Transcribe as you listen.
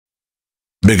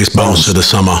biggest bounce of the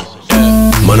summer.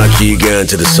 Man, I keep getting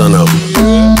to the sun up.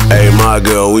 Hey, my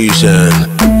girl, what you saying?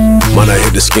 Man, I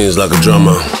hit the skins like a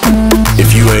drummer.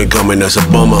 If you ain't coming, that's a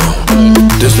bummer.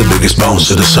 This the biggest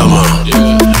bounce of the summer.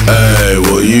 Hey,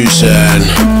 what you saying?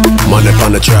 Man, up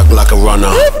on the track like a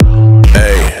runner.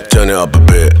 Hey, turn it up a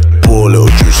bit. Pour a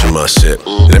little juice in my sip.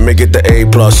 Let me get the A+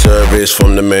 service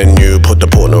from the menu. Put the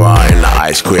partner right in the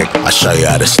ice quick. I show you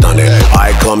how to stun it.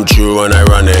 I come true and I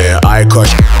run it. I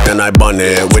crush and I bun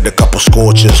it. With a couple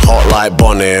scorches, hot like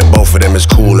bonnet. Both of them is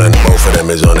cool and both of them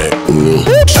is on it.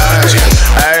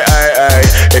 Hey,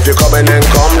 if you're coming then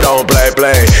come, don't play.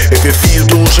 If you feel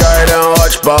too shy then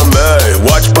watch by me.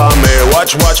 Watch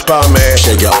by me.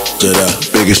 Shake it up to the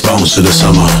biggest bounce of the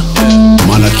summer.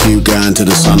 Man, I keep going to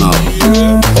the sun up.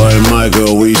 Oi, my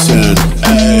girl, what you saying?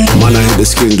 Man, I hit the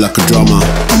skins like a drummer.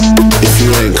 If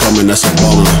you ain't coming, that's a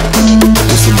bummer.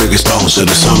 This the biggest bounce of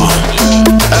the summer.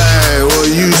 Hey, what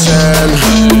you saying?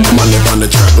 Man, live on the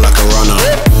track like a runner.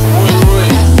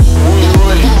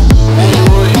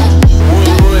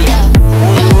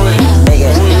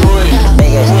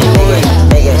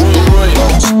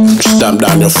 Stamp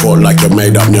down your foot like you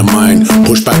made up your mind.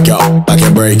 Push back up like you're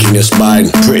breaking your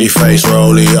spine. Pretty face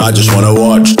rolly, I just wanna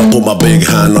watch. I put my big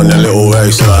hand on your little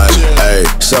waistline. Hey,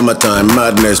 summertime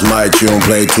madness, my tune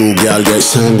play. Two gal get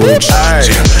sandwich. Hey,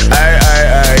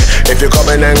 if you're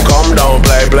coming then come, don't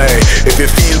play. If you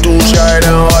feel too shy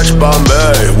then watch by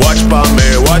me. Watch by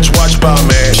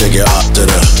me. Shake it up to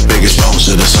the biggest bounce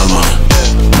of the summer.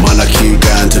 Man, I keep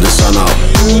going to the sun up.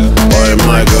 Oi,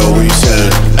 my girl, what you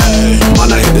saying?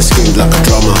 Man, I hit the skins like a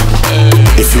drummer.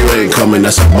 If you ain't coming,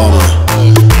 that's a bummer.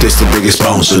 This the biggest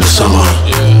bounce of the summer.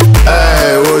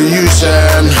 Hey, what you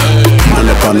saying? Man,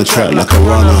 up on the track like a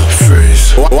runner.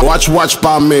 Freeze. Watch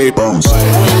by me. Bounce.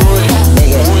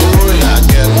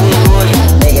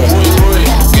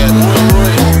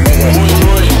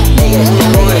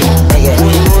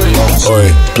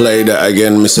 Oi, play that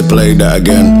again, mister, play that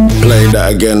again. Play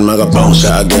that again, maga bounce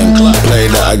that again. Play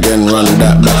that again, run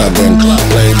that back again.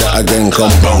 Play that again,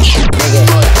 come bounce.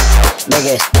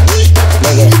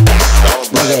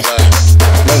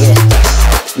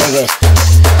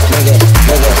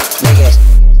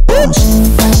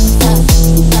 Bounce.